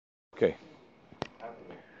Okay.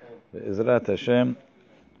 Be'ezrat Hashem,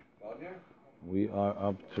 we are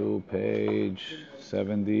up to page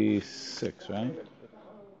 76, right?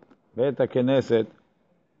 Beit HaKnesset,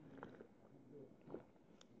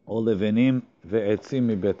 o levenim ve'etzim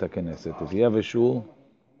mi Beit HaKnesset. If you have a shul,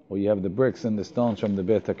 or you have the bricks and the stones from the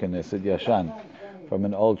Beit HaKnesset, yashan, from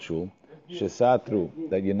an old shul, shesatru,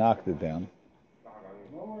 that you knocked it down,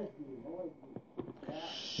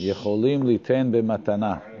 yecholim liten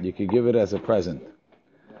bematana, you can give it as a present.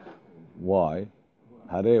 Why?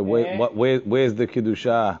 Where's the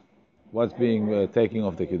Kiddusha? What's being taking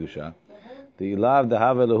off the Kiddusha? The ilav the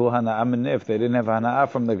havelahu hana'am. If they didn't have hana'ah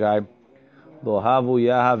from the guy, lo havu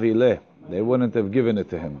yahavile, they wouldn't have given it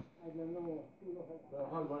to him.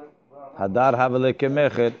 Hadar havele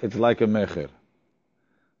kemecher, it's like a mecher.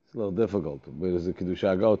 It's a little difficult. Where does the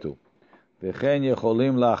Kiddusha go to? V'chen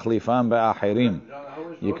yecholim la'achlifam be'achirim.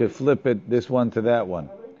 You could flip it, this one to that one.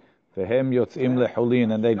 V'hem yotzim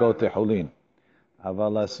lehulin, and they go to hulin.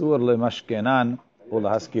 Aval asur lemashkenan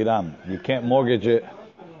u'lahaskiram. You can't mortgage it,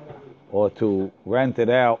 or to rent it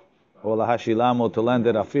out, or lahashilam, or to lend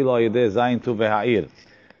it. Afilo yedeh zayin tu v'ha'ir.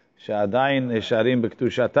 She'adayin esharim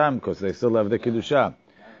b'kedushatam, because they still have the kedusha.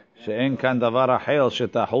 She'en kan davar achel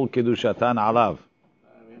shetahul kedushatan alav.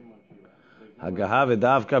 Hagaha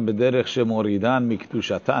v'davka b'derech shemoridan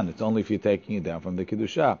mikdushatan. It's only if you're taking it down from the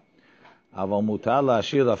kedusha. Aval mutar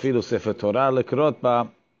la'ashir afilu sefer Torah lekrot ba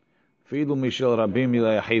afilu mishel rabim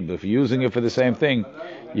yilayachid. If you're using it for the same thing,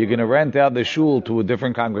 you're going to rent out the shul to a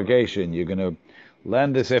different congregation. You're going to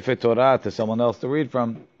lend the sefer Torah to someone else to read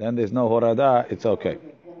from. Then there's no horada. It's okay.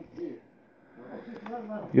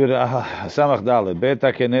 Samach Dalet. Beit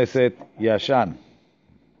HaKnesset Yashan.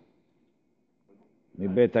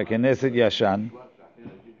 מבית הכנסת ישן,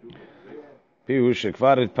 פירוש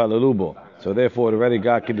שכבר התפללו בו. So therefore it already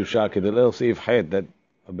got Kiddusha, כדלל סעיף ח' that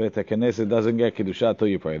בית הכנסת doesn't get Kiddusha till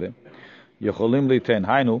you pray them. יכולים ליתן,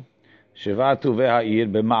 היינו, שבעת טובי העיר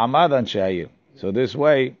במעמד אנשי העיר. So this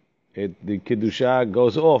way, the Kiddusha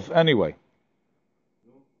goes off anyway.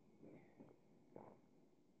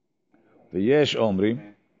 ויש אומרים,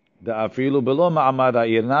 דאפילו בלא מעמד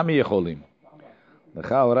העיר נמי יכולים.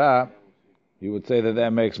 לכאורה, you would say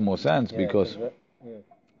that makes more sense, because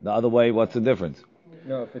the other way, what's the difference?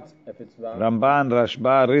 No, if it's Ramban,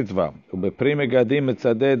 Rashba, Ritva. ובפרי מגדים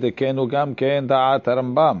מצדד דקנו גם כן דעת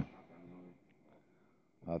הרמב"ם.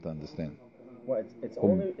 How to understand? Well, it's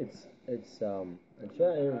only I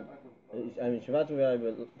mean Shabbat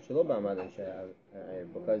Shalom Ba'amad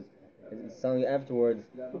because it's telling you afterwards.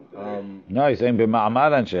 No, he's saying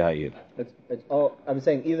b'ma'amad anshe ha'ir. It's I'm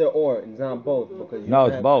saying either or. It's not both because no,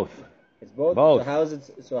 it's both. It's both. Both. So how is it?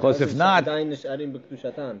 So because if not, the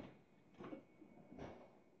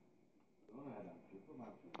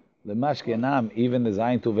mashkenam, even the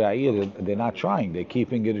zayin tu ve'ayir, they're not trying. They're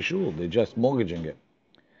keeping it a shul. They're just mortgaging it.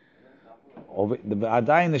 The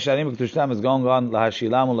adayin nesharim b'kedushatam is going on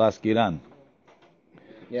lahashilam u'laskiran.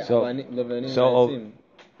 Yeah. So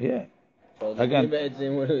yeah. Again,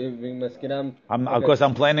 because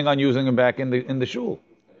I'm planning on using them back in the shul.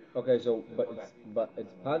 Okay, so but it's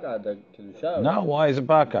paga the kedusha. No, why is it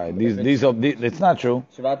paga? These are it's not true.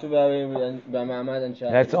 That's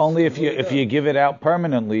only if you give it out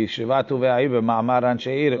permanently. Shivatu ve'ayi b'ma'amad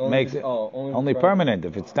ansheir. It makes it only permanent.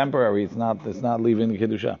 If it's temporary, it's not leaving the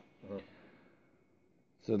kedusha.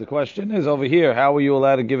 So the question is over here: how are you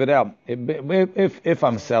allowed to give it out? If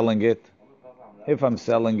I'm selling it,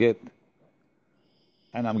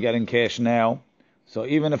 and I'm getting cash now. So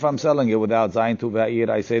even if I'm selling it without Zayin Tu Va'ir,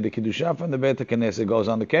 I say the Kiddusha from the Beit HaKnesset goes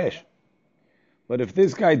on the cash. But if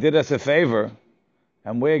this guy did us a favor,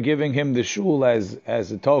 and we're giving him the shul as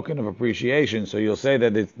a token of appreciation, so you'll say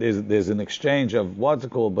that there's an exchange of what's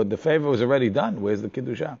it called, but the favor was already done. Where's the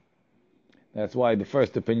Kiddusha? That's why the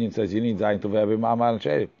first opinion says you need Zayin Tu Va'ir Ma'amad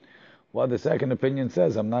Ansheir. What the second opinion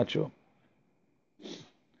says, I'm not sure.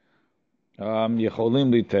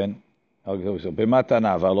 Yecholim liten. Again,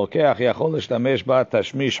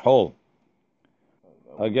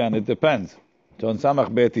 it depends. So in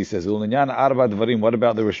Samach Bet he says, what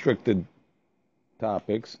about the restricted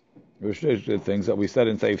topics, restricted things that we said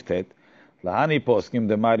in Seif Tet? If it's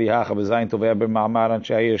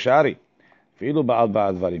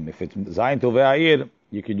Zayin Tovei,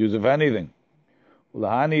 you could use it for anything.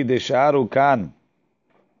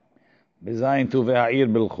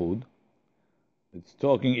 It's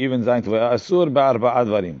talking even Zayin Tovei Asur ba'arba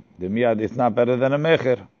advarim. The miyad, it's not better than a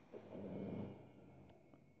mecher.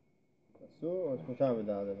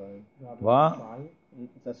 What?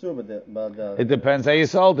 It depends how you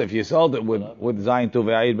sold it. If you sold it with Zayin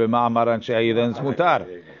Tovei b'ma'amar anshe ha'ir, then it's mutar.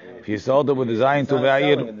 If you sold it with the Zayin to It's not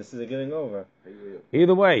selling Ve'ayir, it, this is a giving over.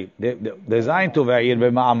 either way, the Zayin to Ve'ayir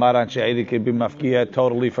b'ma'amar anshe ha'ir can be mafkiya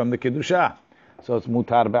totally from the Kiddusha. So it's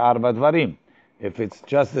mutar be'arba dvarim. If it's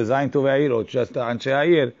just the Zayin to Ve'ayir or just the anshe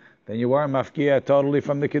ha'ir, then you weren't mafkiya totally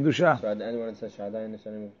from the Kiddusha. So anyone that says Shadayin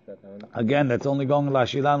Nishanim Shatan. Again, that's only going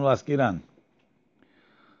Lashilan Laskiran.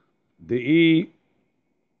 The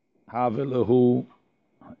havilahu,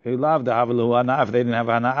 he loved the havilahu hana. If they didn't have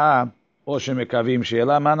hana, or shemekavim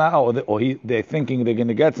she'elam hana, or they're thinking they're going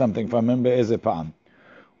to get something from him. Be'ezeh pa'am.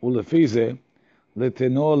 Ulefize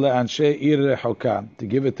leteno le'anshe ir rechoka, to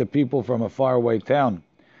give it to people from a faraway town.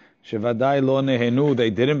 Shevadai lo nehenu, they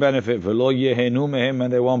didn't benefit. V'lo yehenu mehem,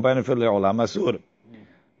 and they won't benefit le'olam asur.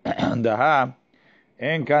 Daha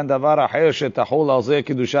en kan davar acher shetachol al zeh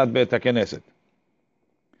kiddushat beit haKnesset.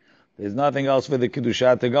 There's nothing else for the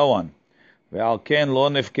kiddushat to go on. Ve'al ken lo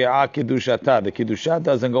nifke'a kiddushata. The kiddushat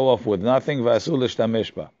doesn't go off with nothing. Ve'asur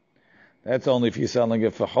l'shtamesh ba. That's only if you're selling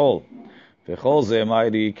it for chol. V'chol zeh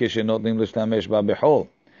ma'iri kishenotnim l'shtamesh ba b'chol.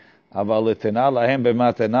 Aval letena lahem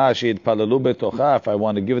b'matana she'itpalelu betocha. If I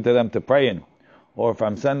want to give it to them to pray in, or if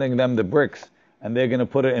I'm sending them the bricks and they're going to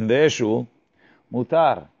put it in their shul,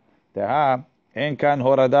 mutar. Teha en kan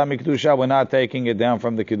horada mikdusha. We're not taking it down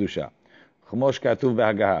from the kiddusha. Chmosh katuv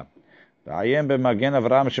b'hagaha. V'ayem b'magen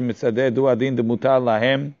Avram shemitzadeh du adin demutar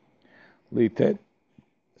lahem litet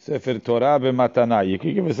sefer Torah b'matana. You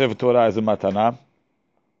can give a sefer Torah as a matana,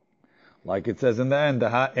 like it says in the end.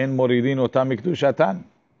 Teha en moridin ota mikdushatan.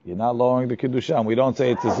 You're not lowering the kiddusha. And we don't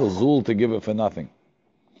say it's a zuzul to give it for nothing.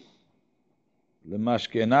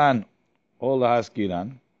 L'mashkenan or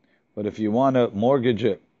lahaskiran. But if you want to mortgage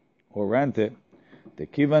it or rent it, the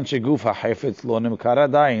kivan sheguf ha'hefetz lo nimkar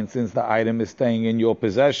adayin, since the item is staying in your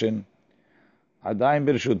possession, adayin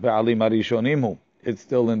birshut be'alim harishonimu, it's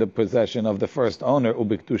still in the possession of the first owner.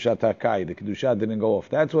 Ubiktushat hakai, the kiddusha didn't go off.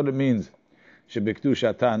 That's what it means.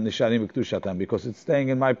 Shebiktushatan nisharim biktushatan, because it's staying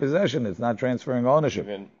in my possession. It's not transferring ownership.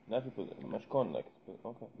 Mashkon, like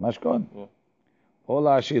okay. Mashkon.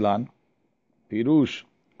 Ola shilan, pirush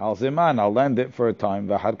al zeman. I'll lend it for a time.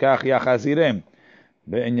 V'achar kach yachazirem.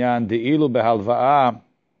 Be'inyan de'ilu behalva'a.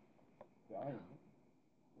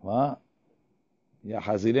 What?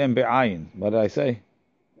 Yachazirem be'ayin. What did I say?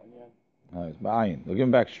 No, it's be'ayin. We'll give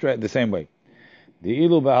him back straight the same way.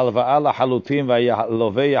 De'ilu behalva'a lahalutim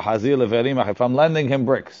v'lovei yachazir leverim. If I'm lending him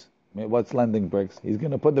bricks, what's lending bricks? He's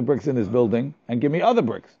going to put the bricks in his building and give me other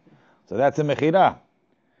bricks. So that's a mechira.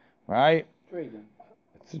 Right? Trading.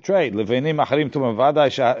 It's a trade. Levenim acharim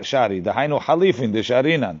tumavada shari. Dahainu halifin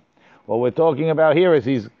desharinan. What we're talking about here is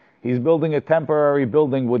he's building a temporary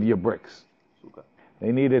building with your bricks.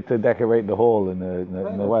 They needed to decorate the hall in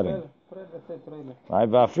the wedding. Right?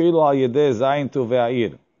 Vafilu al yedei zayin tu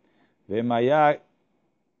ve'ayir. Ve'maya,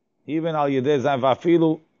 even al yedei zayin,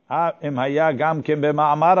 vafilu im haya gam ken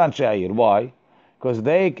b'ma'amar anshe ha'ir. Why? Because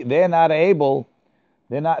they're not able,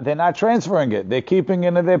 they're not transferring it. They're keeping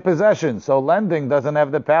it in their possession. So lending doesn't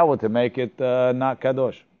have the power to make it not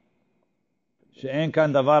kadosh. She'en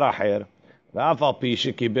kan davar acher, ve'af al pi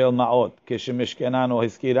shekibel ma'ot, keshemishkenan o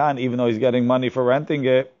hiskiran, even though he's getting money for renting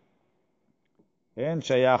it, en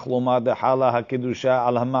shayach lomar dehala hakidusha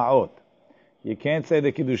al ha'ma'ot. You can't say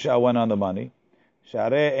the kiddusha went on the money.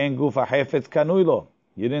 Sharei en guf ha'hefetz kanui lo.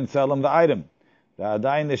 You didn't sell him the item.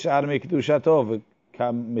 Ve'adayin nishar mikdushato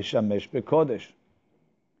v'kam mishamesh bekodesh.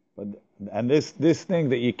 And this thing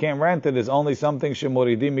that you can't rent it is only something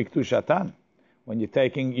shemoridim mikdushatan. When you're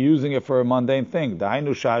using it for a mundane thing.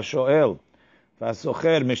 Dahainu sha'ashoel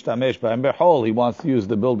v'asocher mishtamesh b'hem bechol. He wants to use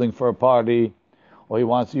the building for a party, or he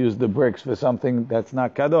wants to use the bricks for something that's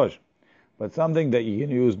not kadosh. But something that you can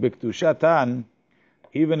use biktushatan,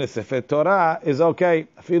 even a sefer Torah, is okay.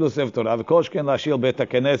 Afilu sefer Torah. V'kol shken lashil beit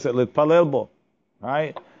haKnesset litpalel bo.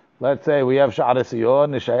 Right? Let's say we have Sha'ar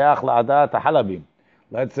Sion nishayach la'adat ha'halabim.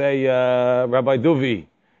 Let's say Rabbi Duvi,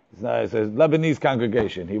 it's a Lebanese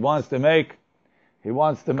congregation. He wants to pray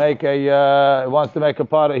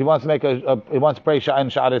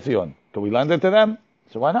Sha'ar Sion. Can we lend it to them?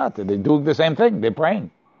 So why not? They do the same thing. They're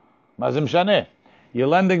praying. Mazim Shaneh. You're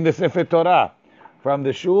lending the Sefer Torah from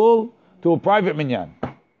the shul to a private minyan.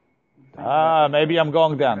 Maybe I'm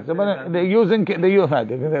going down. So, but they're doing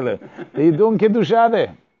kiddusha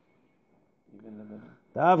there.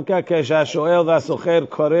 דווקא כשהשואל והסוחר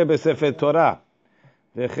קורא בספר תורה,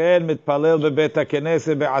 וכן מתפלל בבית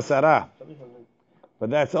הכנסת בעשרה. But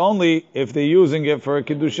that's only if they're using it for a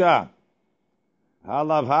kiddusha.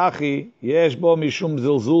 הלאו הכי, יש בו משום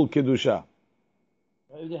זלזול kiddusha.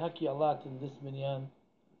 If they haki a lot in this minyan,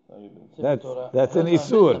 That's an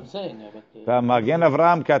Isur. והמגן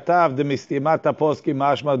אברהם כתב דמסתימת הפוסקים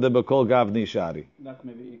משמע דבכל גב נשארי. That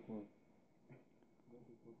may be equal.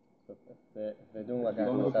 They're doing like a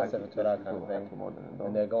Sefer Torah kind of thing,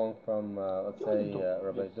 and they're going from, let's say,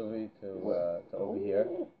 Rabbi Zuvi to over here.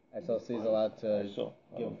 SLC is allowed to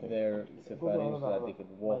give their sefarim so that they could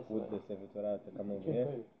walk with the Sefer Torah to come over here.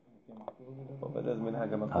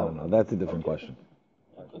 I don't know. That's a different question.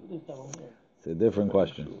 It's a different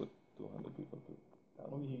question.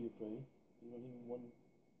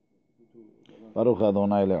 Baruch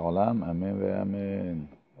Adonai le'olam. Amen ve'amen.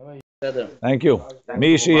 Thank you.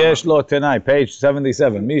 Mi sheyesh lo tanai, page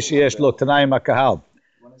 77. Mi sheyesh lo tanai makahal.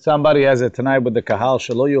 Somebody has a tanai with the kahal.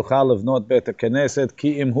 Shelo yuchal levnot bet haKnesset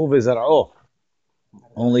ki im hu v'zar'o.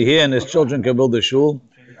 Only he and his children can build a shul.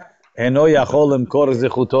 Eno yachol limkor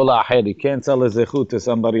zechuto la'acher. He can't sell his zechut to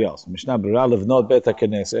somebody else. Mishnah Berurah levnot bet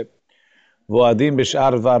haKnesset. V'oadim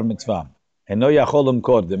b'shar var mitzvah. Eno yachol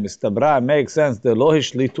limkor. The mistabra makes sense. The lo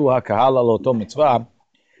hishlitu hakahal al oto mitzvah.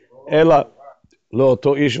 Ela Lo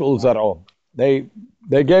ish zar'o. They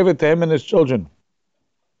gave it to him and his children,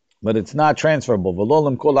 but it's not transferable. V'lo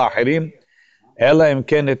lemkol achirim, ela im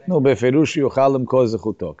ken hitnu beferush yuchal lemkol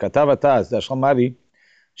zechuto. Katav Ataz, the Shlamari,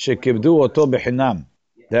 shekibdu oto bechinam,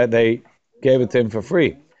 that they gave it to him for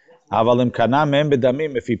free. Aval im kanam em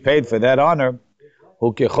bedamim, if he paid for that honor,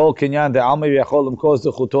 hu kechol kinyan de'almi yachol lemkol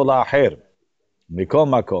zechuto la'acher. Mikol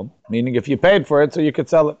makom, meaning if you paid for it, so you could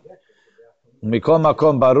sell it. You can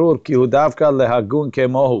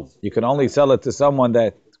only sell it to someone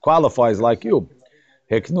that qualifies like you.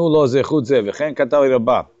 It's not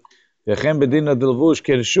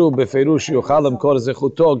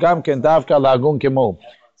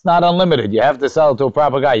unlimited. You have to sell it to a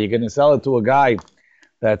proper guy. You're going to sell it to a guy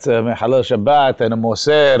that's a Halal Shabbat and a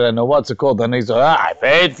Moser and a what's it called? And he's like, I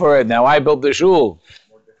paid for it. Now I built the shul.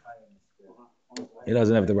 He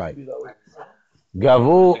doesn't have the right.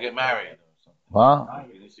 Gavu. To get married. Huh?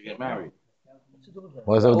 He needs to get married.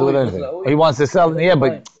 What does that do with anything? He wants to sell it. Yeah,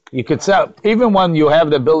 but you could sell, even when you have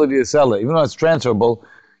the ability to sell it, even though it's transferable,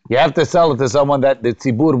 you have to sell it to someone that the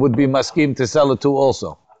tzibur would be maskim to sell it to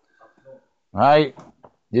also. Right?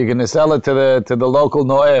 You're going to sell it to the local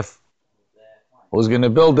noef, who's going to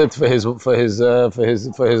build it for his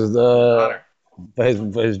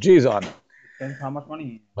G's on it. How much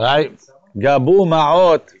money? Right? Gabu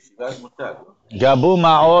ma'ot. Gabu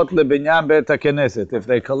ma'ot lebinyan bet haKnesset. If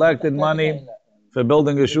they collected money for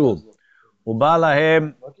building a shul,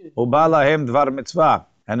 ubalahem dvar mitzvah,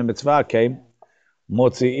 and the mitzvah came,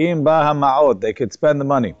 motziim ba ha'ma'ot. They could spend the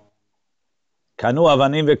money. Kanu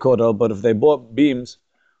avanim vekorel, but if they bought beams,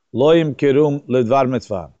 lo yimkirum ledvar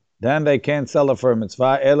mitzvah, then they can't sell it for a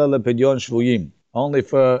mitzvah. Ela lepidyon shvuyim, only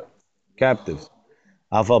for captives.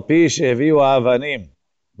 Afal pi she'eviu avanim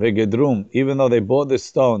vegedrum, even though they bought the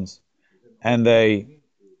stones. And they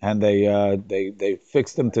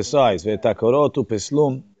fixed them to size. Ve'takorot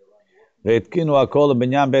u'peslum ve'etkinu akol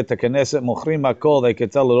b'inyan bet haKnesset mochrim akol. They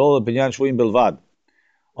could sell it all b'inyan shvuim bilvad,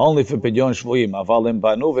 only for pidyon shvuim. Aval im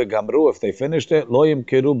banu ve'gamru. If they finished it, lo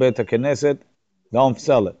yimkiru bet haKnesset. Don't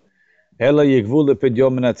sell it. Ela yigvu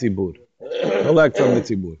lepidyon min hatzibur. Collect from the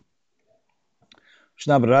tzibur.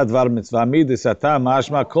 Mishnah Berurah dvar mitzvah midisata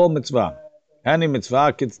mashma kol mitzvah. Any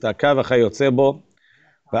mitzvah kitztaka v'chayotze bo.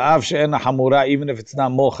 Even if it's not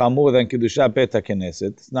more chamur than kedusha bet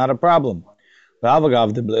haKnesset, it's not a problem.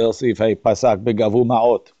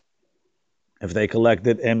 If they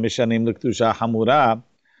collected em mishanim l'kedusha hamura,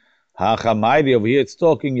 ha'chamaydi over here it's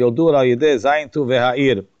talking yodur al yedei zayin tu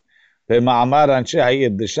ve'ha'ir ve'ma'amar anshe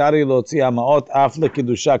ha'ir deshari lotzi ha'maot af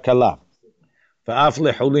lekedusha kala ve'af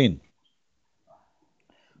lechulin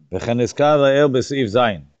ve'chenizkar la'el b'seif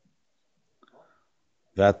zayin.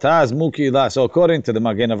 So according to the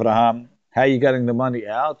Magen Avraham, how are you getting the money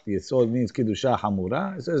out? You saw it means Kiddusha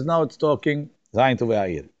Hamura. It says now it's talking Zayin to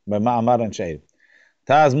Ve'ayir, by Ma'amar and Sheir.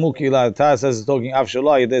 Taz Mukila, Taz says it's talking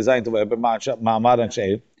Afshalah, Yedeh Zayin to Ve'ayir, by Ma'amar and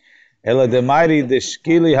Sheir. Ela Demairi, the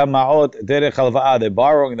Shkili HaMa'ot, Derech Halva'ah, they're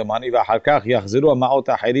borrowing the money, V'acharkach Yachziru HaMa'ot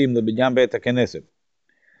HaHirim, Lebinyan Bet HaKnesset.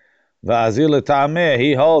 V'azir L'Ta'ameh,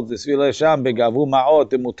 he holds, the Svilei Sham, Begavu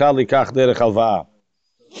Ma'ot, Mutar Likach Derech Halva'ah.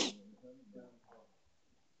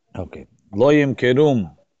 Okay. Lo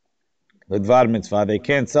yimkirum ledvar mitzvah. They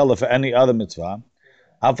can't sell it for any other mitzvah.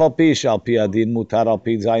 Afal pi shal pi adin mutar al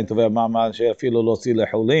pi zayin toveh ma'aman she'afilu lo si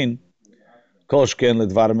lechulin kol shken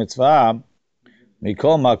ledvar mitzvah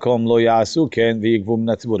mikol makom lo ya'asu ken v'yigvu min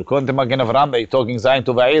hatzibur. According to Magen Avraham, they're talking zayin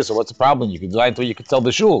toveh. So what's the problem? You could zayin toveh, you could sell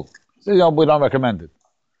the shul. So, we don't recommend it.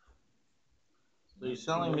 So you're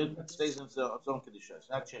selling it, it stays in its own kedusha. It's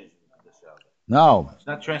not changing. No. It's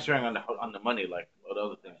not transferring on the money like what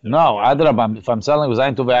other things. No, Adrab, if I'm selling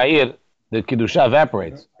Zayin to Ve'ayir, the Kiddusha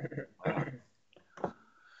evaporates.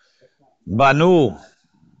 Banu.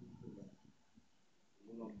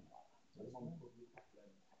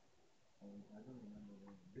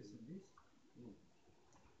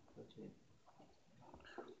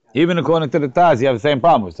 Even according to the Taz, you have the same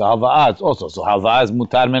problem. So Halva'ah also. So Halva'ah is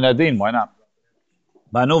mutar min adin. Why not?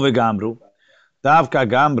 Banu ve'gamru. Davka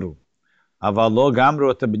gamru. Aval lo gamru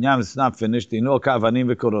at the binyan is not finished. You know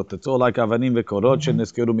ka'avanim ve'korot. It's all like avanim ve'korot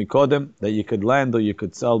shenizkeru mikodem that you could land or you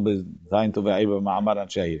could sell b'zayin to ve'ayir b'ma'amar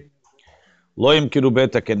anshe ha'ir. Lo yimkiru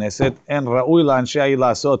bet ha'knesset en ra'ui la'anshe ha'ir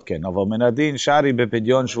la'asot ken. Aval min adin shari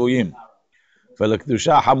bepidyon shvuyim.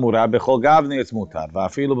 ולקדושה חמורה בכל גבני it's מותר,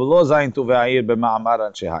 ואפילו בלא זין טוב העיר במאמר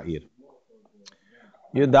אנשי העיר.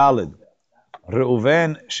 י"ד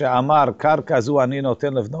ראובן שאמר קרקע זו אני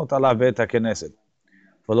נותן לבנות עליו בית הכנסת,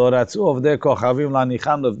 ולא רצו עובדי כוכבים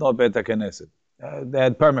להניחם לבנות בית הכנסת. They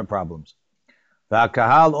had permit problems.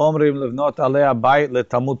 והקהל אומרים לבנות עליה בית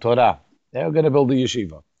לתלמוד תורה. They were going to build a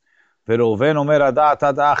yeshiva. וראובן אומר הדעת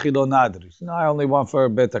עד אחי לא נדרי. No, I only want for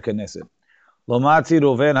בית הכנסת. Lo matzi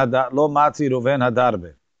Reuven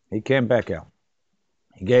hadarbe. He came back out.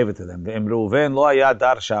 He gave it to them. Ve'im Reuven lo haya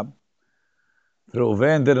dar sham.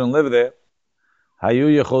 Reuven didn't live there.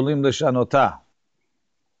 Hayu yecholim l'shanotah.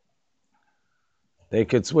 They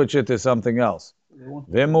could switch it to something else.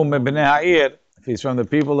 Ve'mu mebnei ha'ir. If he's from the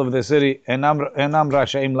people of the city, enam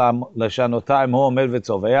rasha'im l'shanotah im hu omer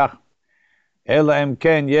v'tzoveach. Ela em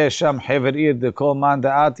ken yesh sham hever ir dekol man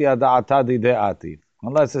da'ati ada'ata di de'ati.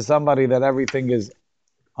 Unless it's somebody that everything is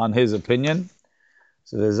on his opinion.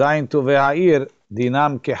 So the Zayin to Ve'ha'ir,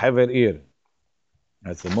 dinam kehever ir.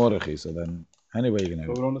 That's the Morechi. So then, anyway, you're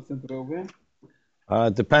going to have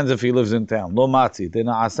it. Depends if he lives in town. Lo matzi.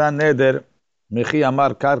 Dina asan neder, mechi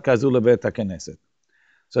amar karka zu lebet haKnesset.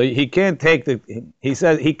 So he can't take he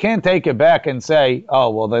says, he can't take it back and say, oh,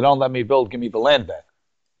 well, they don't let me build, give me the land back.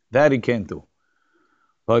 That he can't do.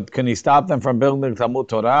 But can he stop them from building Talmud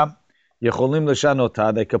Torah? Yecholim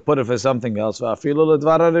l'shanotah, they could put it for something else. Va'afilu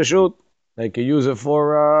l'dvar ha'reshut, they could use it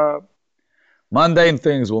for mundane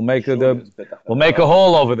things. We'll make a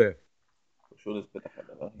hole over there.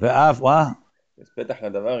 Ve'af, what?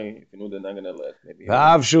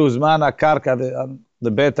 Ve'af shu zman ha'karka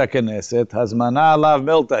lebet ha'knesset, hazmana alav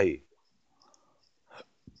miltahi.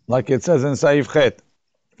 Like it says in Saif Chet.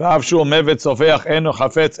 Ve'af shu mevet sofeach eno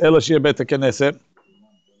chafetz elo shir bet ha'knesset.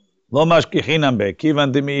 לא משכיחינם בה,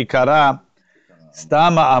 כיוון דמעיקרא,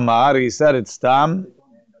 סתם אמר, he said it סתם,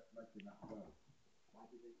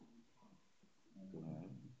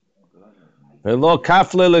 ולא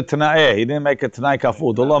כפלה לתנאי, he didn't make a תנאי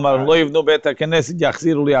כפול, הוא לא אמר, לא יבנו בית הכנסת,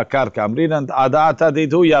 יחזירו לי הקרקע, אמרינן, עדת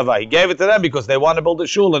עדידו יבא, he gave it to them because they want to build a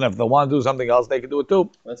shul, and if they want to do something else, they can do it too.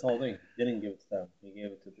 That's the whole thing. He didn't give it to them. He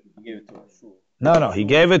gave it to a shul. No, he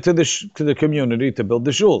gave it to the community to build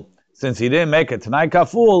the shul. Since he didn't make it Tanai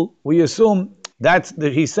Kaful, we assume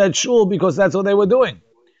he said shul because that's what they were doing.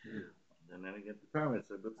 And then he gets the permits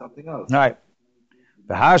to do something else. Right.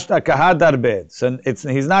 V'hashta kahadar bed. So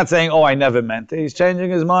he's not saying, oh, I never meant it. He's changing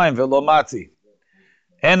his mind. V'lo matzi.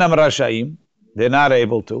 Enam rasha'im. They're not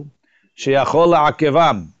able to. She'achol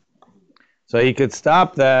la'akevam. So he could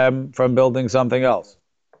stop them from building something else.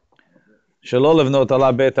 שלא לבנות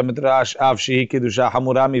עליו בית המדרש אף שהיא קידושה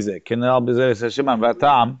חמורה מזה, כנראה בזה ששמן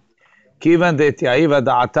והטעם, כיוון דתיעיב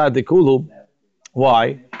הדעתה דכולו,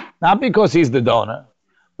 why? Not because he's the donor,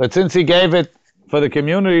 but since he gave it for the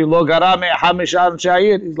community, לא גרע מאחד משאר אנשי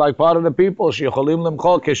העיר, he's like part of the people שיכולים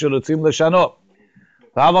למחול כשרוצים לשנות.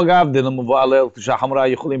 ואף אגב, דין מבוא עליהם קדושה חמורה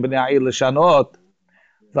יכולים בני העיר לשנות,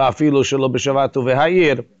 ואפילו שלא בשבת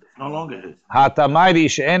ובהעיר, ההתאמה היא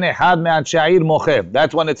שאין אחד מאנשי העיר מוחה,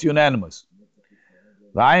 that's when it's unanimous.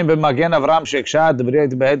 ועין במגן אברהם שהקשה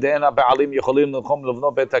דברית בהד אין הבעלים יכולים ללחום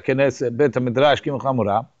לבנות בית הכנסת, בית המדרש כמו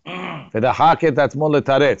חמורה, ודחק את עצמו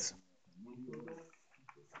לתרץ.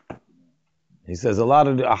 He says a lot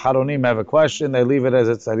of the אחרונים have a question, they leave it as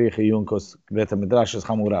a צריך עיון, because בית המדרש is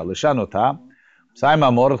חמורה. לשנותה, מסיים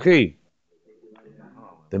המורחי.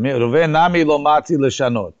 ראובן נמי לא מצי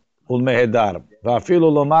לשנות, ולמהדר,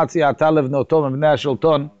 ואפילו לא מצי עתה לבנותו מבני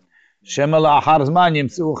השלטון, שמא לאחר זמן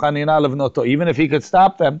ימצאו חנינה לבנותו. Even if he could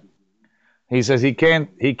stop them, he says he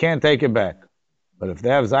can't take it back. But if they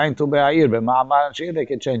have זין ט"ו בעיר, במאמר אנשי, they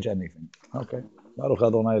can change anything. Okay. ברוך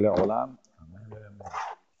אדוני לעולם.